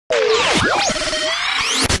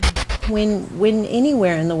when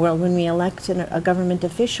anywhere in the world, when we elect a government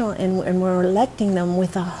official and we're electing them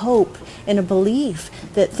with a hope and a belief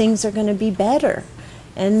that things are going to be better.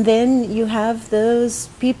 And then you have those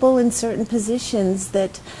people in certain positions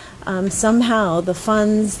that somehow the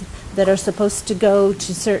funds that are supposed to go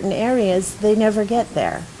to certain areas, they never get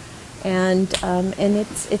there. And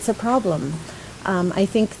it's a problem. I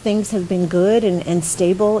think things have been good and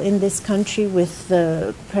stable in this country with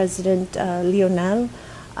the President Lionel.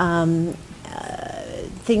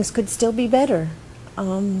 Things could still be better.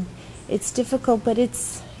 It's difficult, but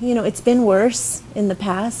it's been worse in the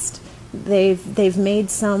past. They've made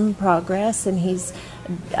some progress, and he's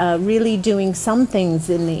really doing some things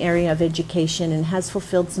in the area of education and has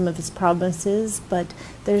fulfilled some of his promises, but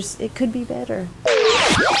it could be better.